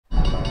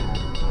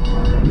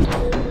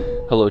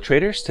Hello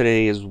traders,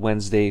 today is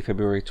Wednesday,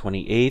 February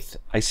 28th.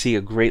 I see a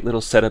great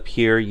little setup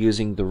here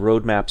using the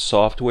roadmap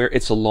software.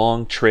 It's a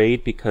long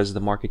trade because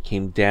the market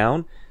came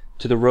down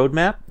to the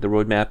roadmap. The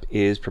roadmap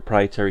is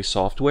proprietary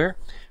software.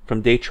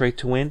 From day trade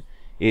to win,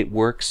 it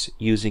works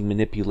using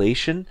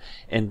manipulation,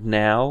 and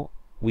now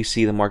we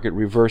see the market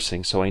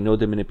reversing. So I know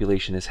the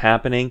manipulation is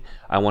happening.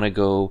 I want to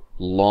go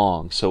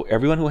long. So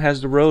everyone who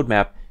has the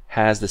roadmap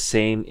has the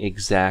same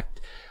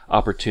exact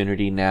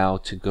opportunity now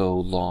to go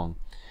long.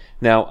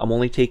 Now, I'm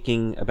only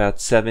taking about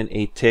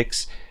 7-8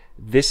 ticks.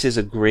 This is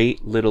a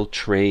great little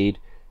trade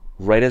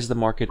right as the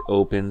market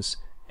opens,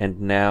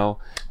 and now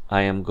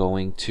I am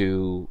going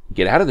to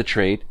get out of the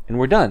trade and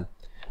we're done.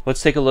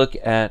 Let's take a look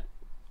at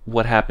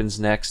what happens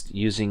next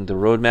using the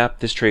roadmap.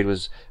 This trade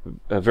was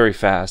very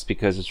fast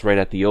because it's right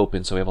at the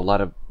open, so we have a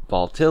lot of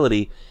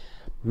volatility.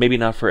 Maybe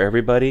not for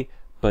everybody,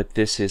 but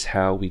this is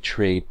how we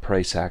trade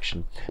price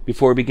action.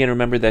 Before we begin,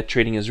 remember that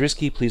trading is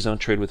risky. Please don't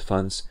trade with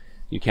funds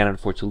you cannot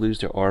afford to lose.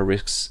 There are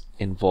risks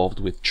involved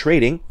with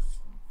trading.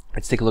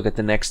 Let's take a look at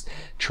the next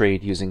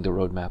trade using the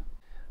roadmap.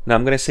 Now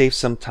I'm going to save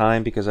some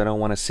time because I don't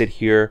want to sit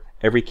here.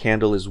 Every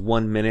candle is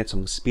 1 minute, so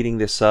I'm speeding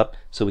this up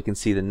so we can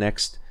see the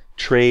next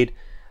trade.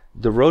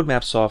 The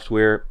roadmap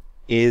software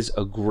is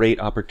a great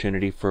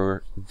opportunity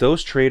for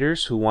those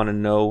traders who want to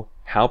know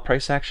how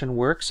price action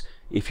works.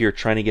 If you're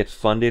trying to get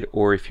funded,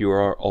 or if you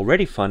are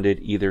already funded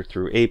either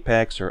through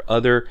Apex or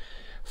other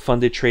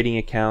funded trading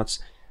accounts,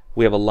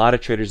 we have a lot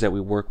of traders that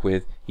we work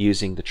with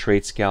using the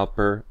Trade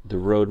Scalper, the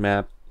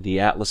roadmap, the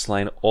Atlas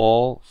line,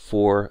 all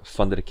for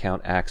funded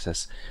account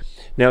access.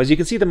 Now, as you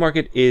can see, the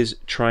market is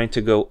trying to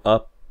go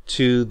up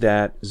to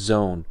that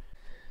zone.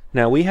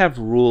 Now, we have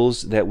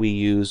rules that we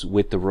use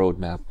with the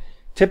roadmap.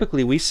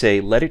 Typically, we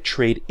say let it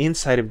trade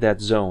inside of that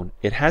zone.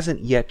 It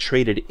hasn't yet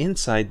traded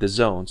inside the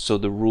zone. So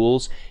the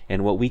rules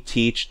and what we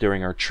teach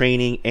during our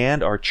training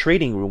and our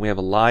trading room, we have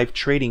a live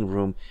trading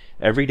room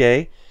every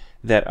day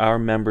that our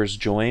members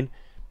join.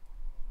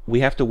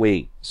 We have to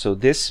wait. So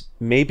this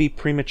may be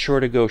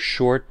premature to go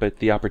short, but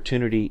the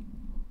opportunity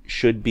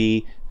should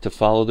be to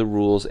follow the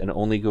rules and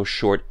only go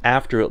short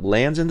after it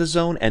lands in the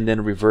zone and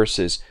then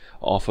reverses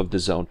off of the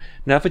zone.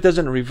 Now, if it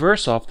doesn't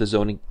reverse off the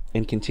zone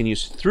and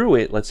continues through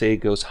it, let's say it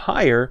goes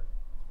higher,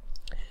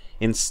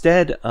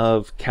 instead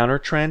of counter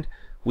trend,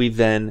 we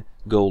then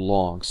go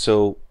long.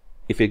 So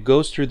if it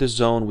goes through the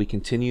zone, we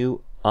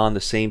continue on the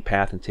same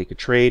path and take a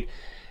trade.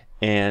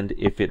 And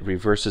if it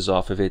reverses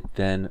off of it,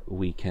 then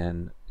we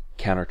can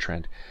counter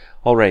trend.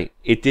 All right,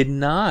 it did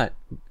not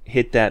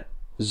hit that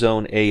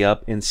zone A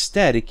up.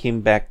 Instead, it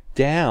came back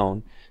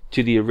down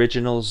to the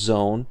original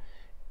zone,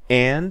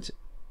 and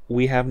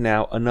we have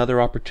now another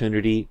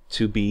opportunity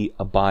to be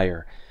a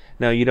buyer.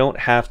 Now, you don't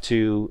have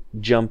to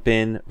jump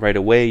in right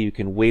away. You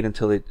can wait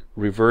until it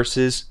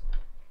reverses,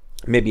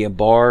 maybe a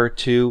bar or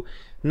two,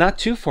 not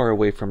too far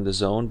away from the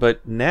zone,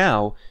 but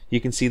now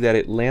you can see that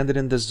it landed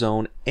in the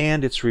zone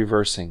and it's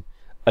reversing.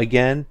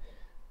 Again,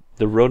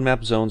 the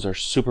roadmap zones are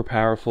super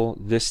powerful.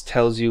 This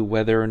tells you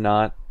whether or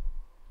not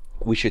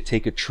we should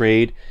take a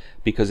trade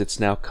because it's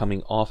now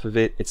coming off of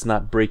it. It's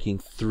not breaking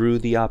through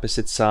the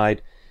opposite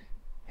side.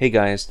 Hey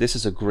guys, this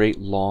is a great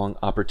long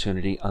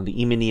opportunity on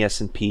the E-mini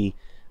S&P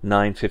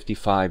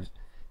 955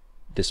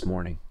 this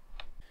morning.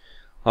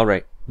 All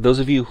right, those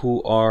of you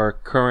who are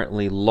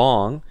currently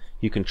long,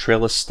 you can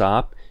trail a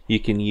stop. You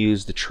can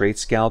use the Trade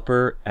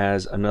Scalper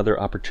as another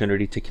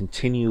opportunity to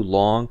continue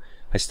long.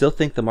 I still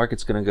think the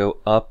market's going to go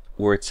up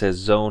where it says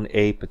Zone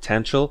A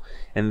potential,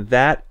 and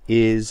that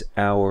is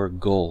our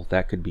goal.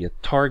 That could be a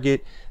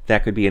target.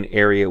 That could be an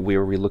area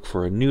where we look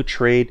for a new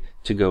trade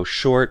to go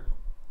short.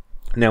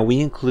 Now, we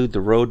include the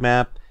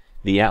roadmap,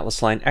 the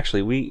Atlas line.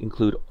 Actually, we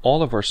include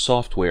all of our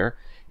software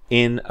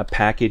in a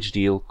package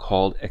deal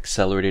called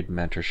Accelerated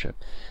Mentorship.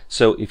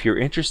 So if you're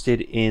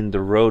interested in the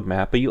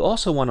roadmap, but you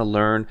also want to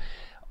learn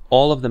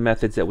all of the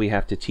methods that we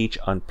have to teach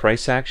on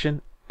price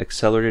action,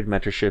 Accelerated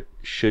Mentorship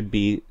should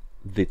be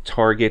the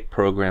target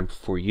program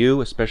for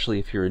you, especially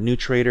if you're a new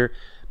trader,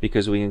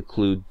 because we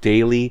include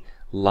daily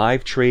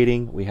live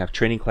trading. We have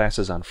training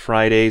classes on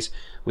Fridays.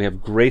 We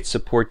have great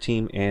support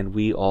team, and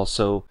we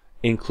also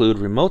include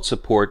remote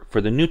support for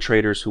the new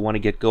traders who want to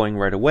get going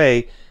right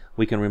away.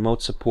 We can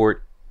remote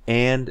support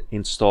and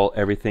install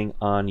everything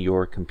on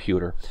your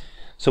computer.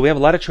 So we have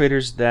a lot of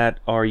traders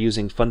that are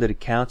using funded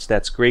accounts.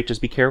 That's great.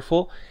 Just be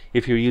careful.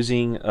 If you're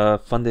using a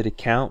funded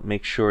account,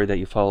 make sure that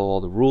you follow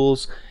all the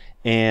rules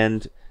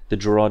and the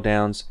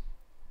drawdowns.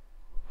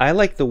 I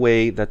like the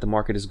way that the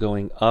market is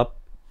going up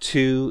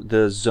to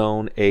the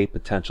Zone A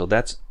potential.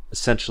 That's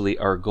essentially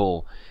our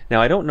goal.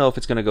 Now, I don't know if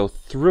it's going to go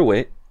through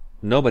it.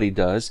 Nobody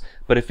does.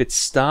 But if it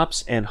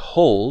stops and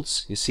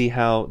holds, you see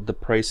how the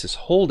price is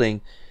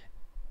holding,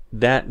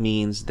 that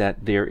means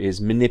that there is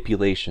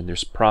manipulation.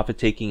 There's profit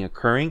taking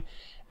occurring.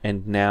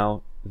 And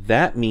now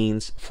that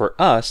means for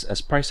us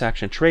as price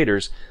action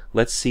traders,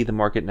 let's see the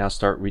market now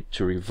start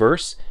to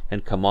reverse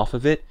and come off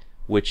of it,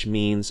 which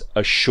means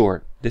a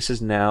short. This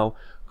is now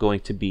going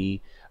to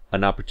be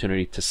an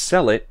opportunity to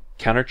sell it,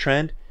 counter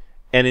trend,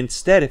 and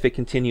instead, if it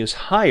continues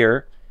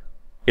higher,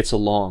 it's a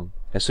long.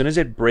 As soon as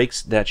it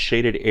breaks that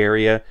shaded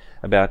area,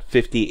 about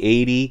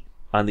 50-80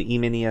 on the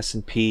E-mini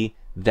S&P,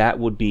 that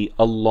would be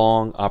a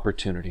long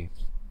opportunity.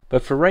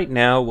 But for right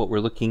now, what we're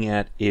looking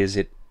at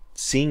is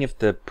seeing if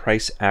the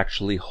price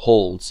actually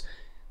holds.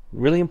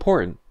 Really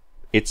important.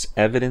 It's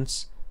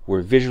evidence.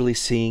 We're visually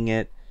seeing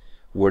it.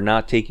 We're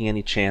not taking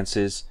any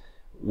chances.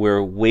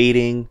 We're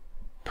waiting.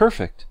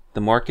 Perfect.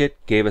 The market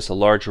gave us a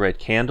large red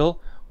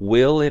candle.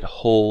 Will it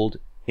hold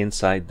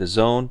inside the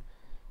zone?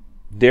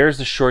 There's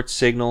the short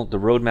signal. The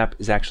roadmap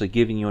is actually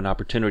giving you an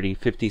opportunity,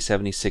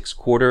 50.76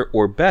 quarter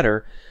or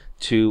better,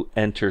 to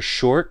enter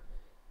short.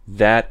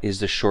 That is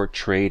the short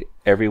trade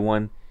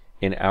everyone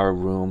in our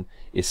room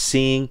is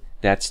seeing.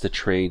 That's the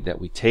trade that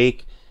we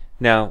take.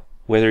 Now,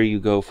 whether you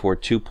go for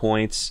 2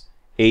 points,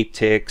 8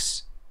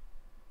 ticks,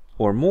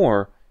 or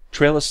more,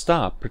 trail a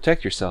stop.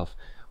 Protect yourself.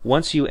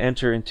 Once you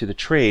enter into the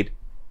trade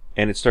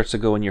and it starts to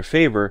go in your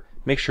favor,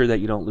 make sure that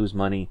you don't lose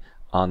money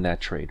on that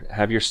trade.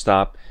 Have your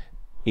stop.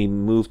 A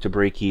move to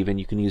break even.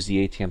 You can use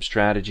the ATM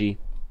strategy,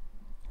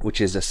 which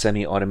is a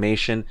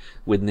semi-automation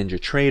with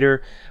NinjaTrader.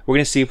 We're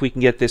going to see if we can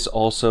get this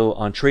also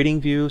on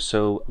TradingView.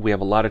 So we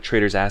have a lot of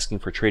traders asking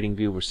for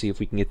TradingView. We'll see if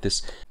we can get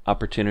this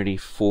opportunity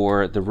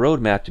for the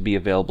roadmap to be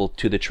available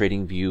to the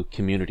TradingView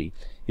community.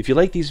 If you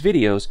like these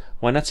videos,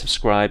 why not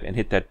subscribe and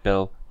hit that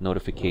bell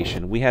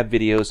notification? We have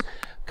videos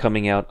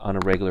coming out on a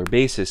regular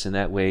basis, and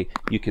that way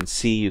you can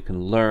see, you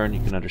can learn,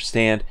 you can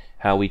understand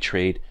how we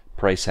trade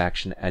price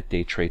action at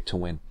Day Trade to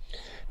Win.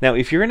 Now,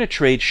 if you're in a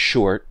trade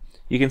short,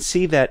 you can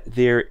see that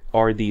there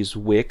are these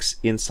wicks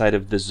inside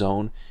of the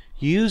zone.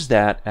 Use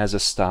that as a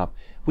stop.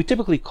 We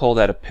typically call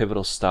that a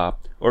pivotal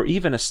stop, or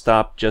even a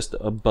stop just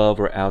above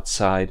or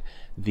outside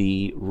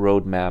the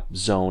roadmap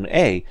zone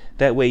A.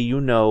 That way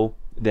you know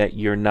that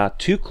you're not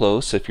too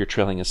close if you're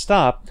trailing a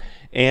stop,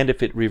 and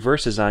if it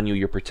reverses on you,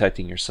 you're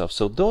protecting yourself.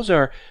 So those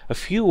are a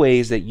few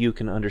ways that you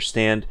can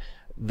understand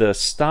the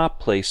stop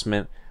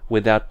placement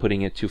without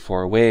putting it too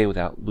far away,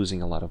 without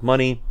losing a lot of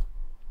money,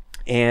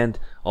 and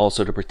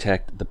also to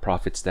protect the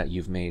profits that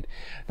you've made.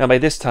 Now, by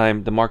this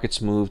time, the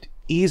market's moved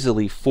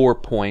easily 4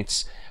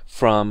 points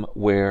from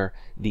where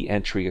the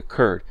entry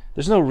occurred.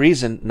 There's no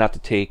reason not to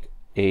take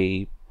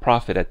a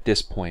profit at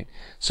this point.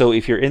 So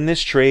if you're in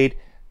this trade,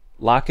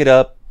 lock it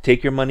up,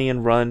 take your money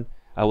and run.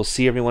 I will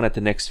see everyone at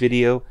the next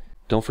video.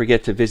 Don't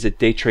forget to visit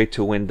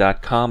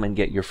daytradetowin.com and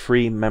get your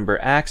free member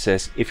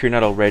access if you're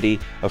not already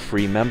a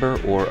free member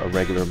or a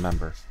regular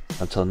member.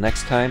 Until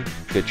next time,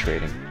 good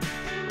trading.